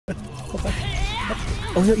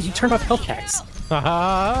Oh no, you turned off health packs.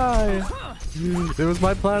 Hi. It was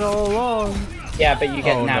my plan all along. Yeah, but you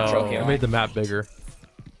get natural no. healing. I made the map bigger.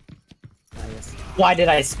 Why did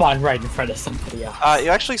I spawn right in front of somebody else? You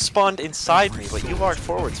actually spawned inside me, but you walked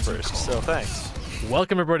forwards first, so thanks.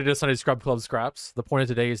 Welcome everybody to Sunday Scrub Club Scraps. The point of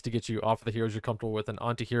today is to get you off of the heroes you're comfortable with and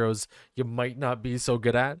onto heroes you might not be so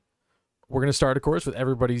good at. We're going to start, of course, with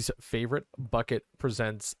everybody's favorite. Bucket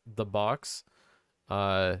presents the box.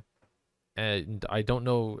 And I don't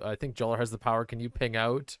know, I think Joller has the power. Can you ping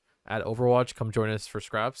out at Overwatch? Come join us for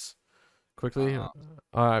Scraps quickly.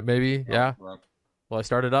 Maybe, yeah. Well, I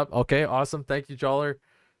started up. Okay, awesome. Thank you, Joller.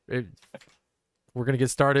 We're going to get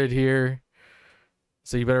started here.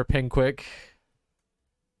 So you better ping quick.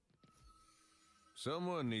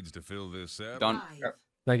 Someone needs to fill this up. Don't.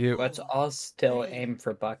 Thank you. Let's all still aim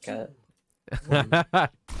for Bucket. Well,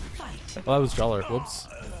 that was Joller. Whoops.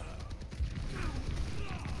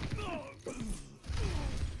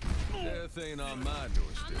 Death ain't on my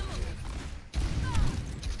doorstep.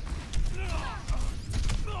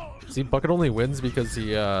 See, Bucket only wins because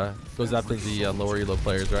he goes after the lower elo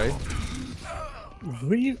players, right? What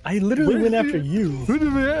do you? I literally went after you.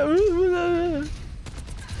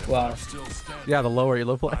 Well, Yeah, the lower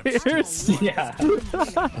elo players. yeah.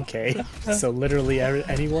 Okay, so literally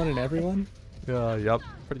anyone and everyone. Yep,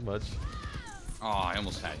 pretty much. Oh, I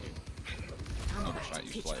almost had you.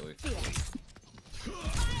 Overshot you slightly.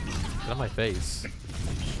 Get on my face.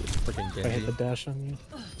 Freaking I hit the Genji. dash on you.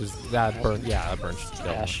 Is that burn? Yeah, that burns.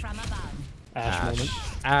 Ash. Ash moment.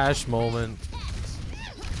 Ash moment.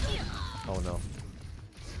 Oh no.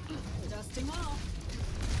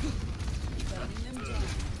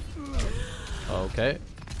 Okay.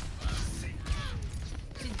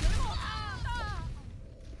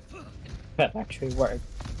 That actually worked.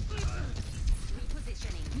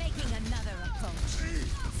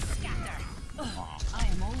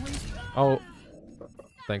 Oh.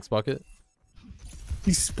 Thanks, Bucket.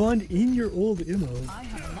 You spawned in your old immo. I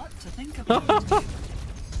have a lot to think about. Scaling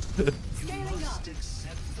up.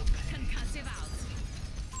 Concussive out.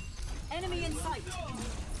 Enemy in sight.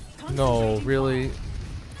 No, really?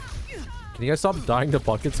 Can you guys stop dying to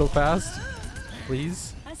Bucket so fast?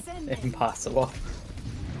 Please? Impossible.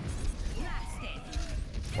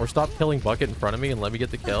 Or stop killing Bucket in front of me and let me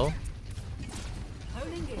get the kill?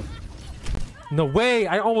 No way!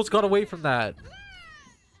 I almost got away from that!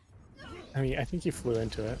 I mean, I think you flew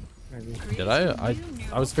into it. Maybe. Did I?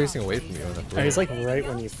 I was facing away from you. It was like right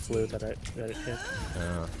when you flew that it hit.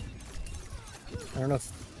 Yeah. I don't know if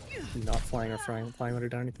not flying or flying would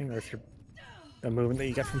have done anything, or if the movement that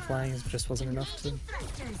you get from flying just wasn't enough to.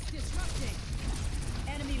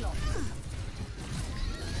 Enemy lost.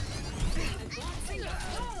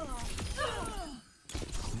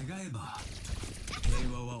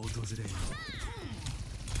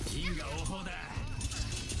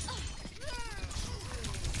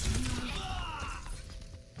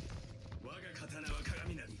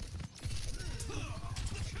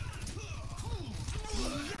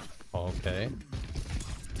 Okay.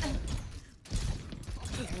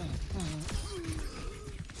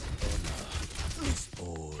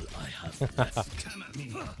 All I have.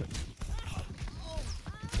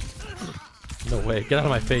 No way. Get out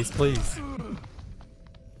of my face, please.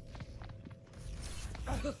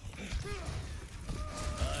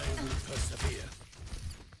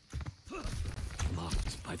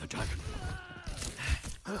 Marked by the dragon.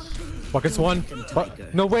 Bucket's one.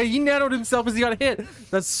 No way, he nanoed himself as he got hit.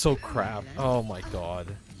 That's so crap. Oh my god.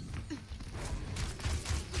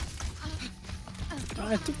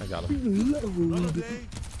 I got him.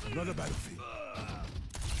 Another battlefield.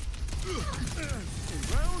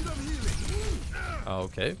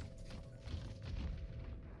 Okay.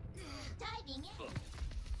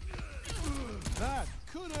 That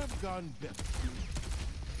could have gone better.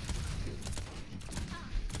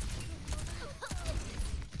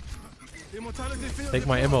 Take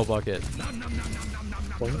my ammo bucket.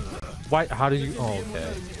 Why? How do you? Oh,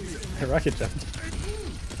 okay. I rocket jumped.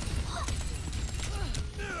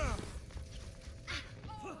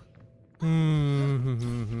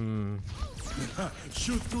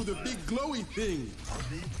 Shoot through the big glowy thing.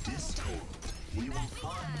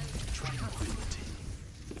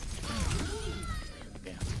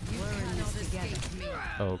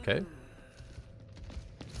 Okay.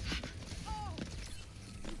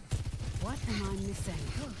 What am I missing?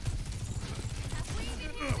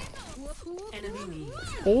 Enemy.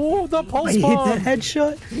 Oh, the pulse I hit bomb! that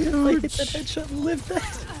headshot. I hit that headshot and lived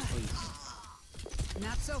that.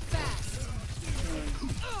 Not so fast.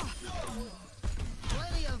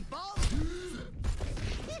 Plenty of balls.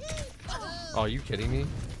 Oh, are you kidding me?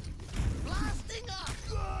 Blasting up.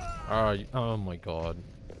 Oh my god.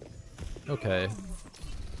 Okay.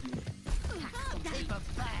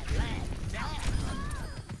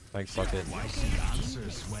 Thanks, Bucket.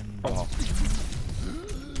 Oh.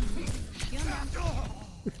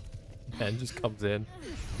 And just comes in,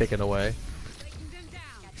 picking away.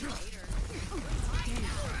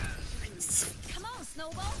 Come on,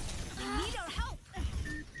 Snowball. We need our help.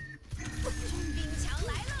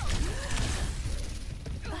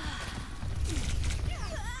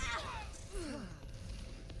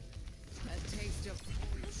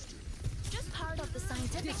 Just part of the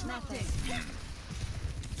scientific method.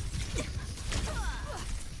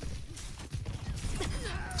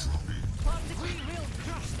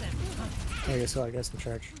 Okay, so I guess in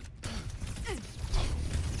charge.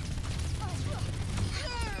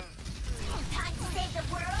 Time to save the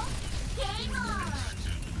world. Game on.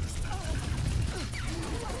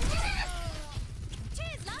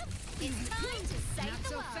 Cheers, love. It's time to save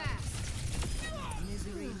the world.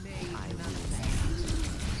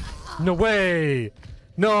 No way!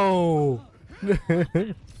 No! Bye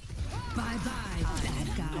bye, bad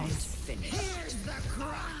guys. Here's the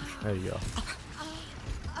crack. There you go.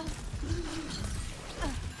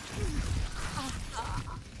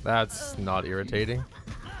 That's not irritating.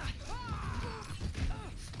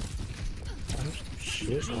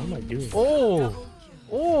 Shit, what am I doing? Oh!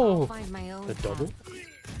 Oh! Find my own The double?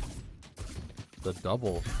 The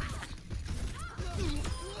double.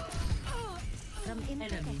 From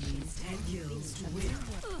enemies 10 kills to win.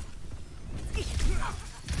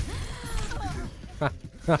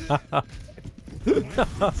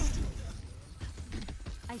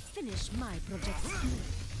 I finished my project.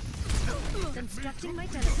 Constructing my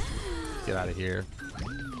teleport. Get out of here.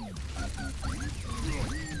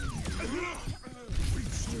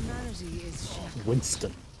 Humanity is shattered.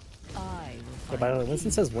 Winston. I Yeah, by the way,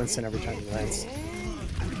 Winston says Winston every time he lands.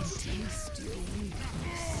 will taste your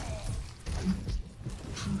weakness.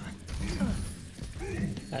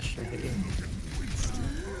 That should hit you.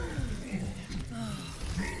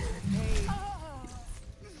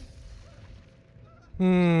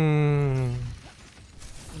 Hmm.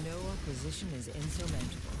 No opposition is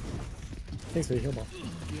insurmountable. Thanks for the heal ball.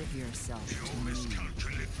 Give yourself to me.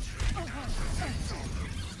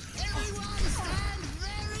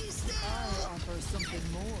 I offer something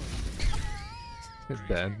more.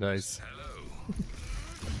 Ben, nice.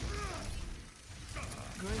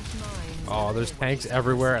 Great minds. Oh, there's tanks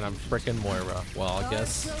everywhere and I'm frickin' Moira. Well, I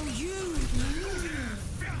guess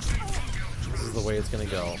this is the way it's gonna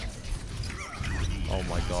go. Oh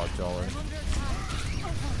my god, Joller.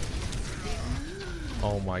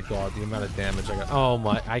 Oh my god, the amount of damage I got. Oh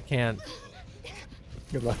my, I can't.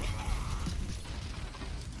 Good luck.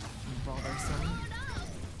 Bothersome.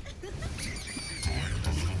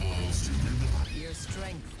 Your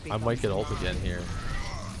strength I might get ult again here.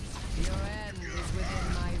 Your end is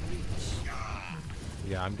within my reach.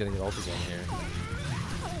 Yeah, I'm gonna get ult again here.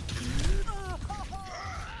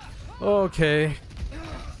 Okay.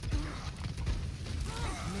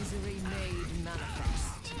 Misery made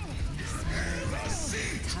manifest.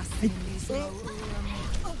 Tuscany slow.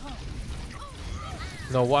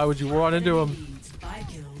 No, why would you run into him? Needs 5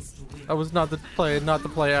 kills to win. That was not the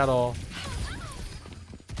play at all.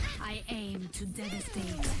 I aim to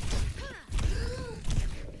devastate.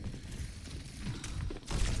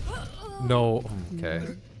 No, okay.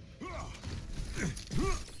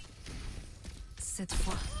 Cette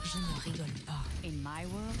fois, je ne rigole pas. In my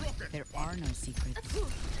world, there are no secrets.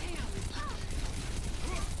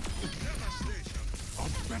 A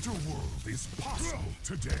better world is possible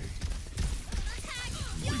today.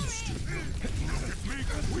 Winston.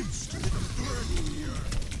 Make Winston.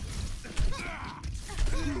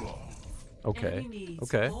 Okay.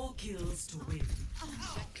 Okay.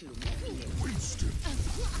 Winston.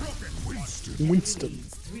 Winston.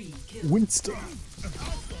 Winston. Winston.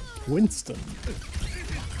 Winston.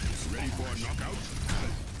 Ready for a knockout?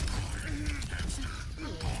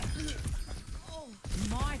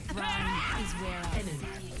 My throne is where I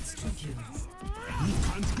needs 2 kills. You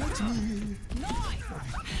can't get me.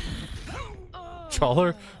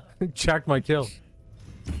 Joller checked my kill.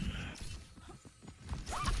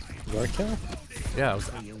 Your kill? Yeah, it was,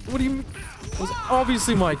 what do you mean? It was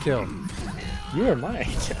obviously my kill. You were my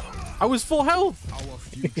kill. I was full health. Our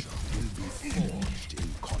future will be forged in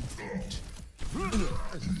conflict.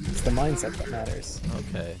 It's the mindset that matters.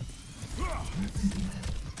 Okay.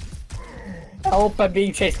 Help! I'm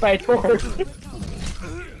being chased by a torch.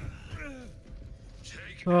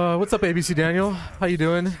 What's up, ABC Daniel? How you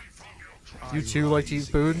doing? You too like to eat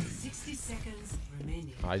food? 60 seconds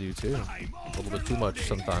remaining. I do too. A little bit too much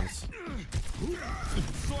sometimes.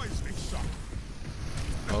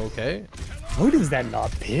 Okay. How does that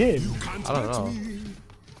not pin? I don't know.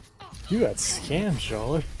 You got scammed,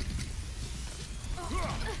 Charlotte.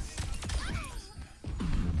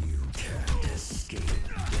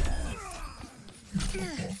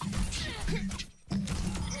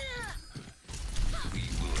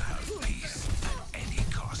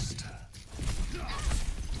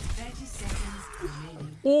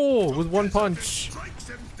 Oh, with one punch.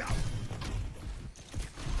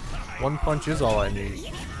 One punch is all I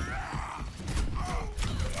need.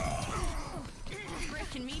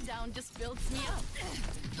 Breaking me down just builds me up.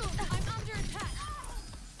 I'm under attack.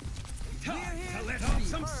 Let off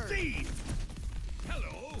some steam.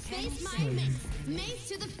 Hello. Face my mace. Mace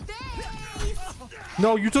to the face.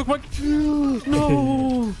 No, you took my.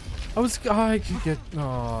 No. I could get.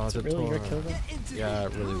 Oh, the Really your Tor. kill though? Yeah,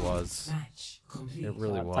 it really was. It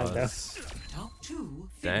really Timed out. was.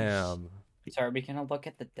 Damn. Sorry, we can look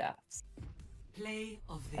at the deaths. I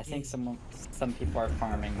think some people are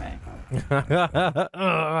farming me.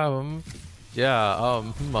 Yeah.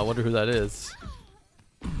 I wonder who that is.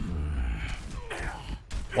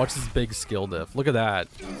 Watch this big skill diff. Look at that.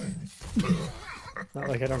 Not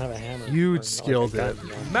like I don't have a hammer. or Huge not skill like a gun, diff. you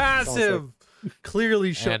know? Massive.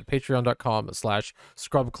 Clearly shown. And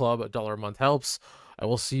patreon.com/ScrubClub. $1 a month helps. I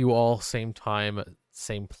will see you all same time,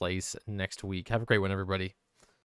 same place next week. Have a great one, everybody.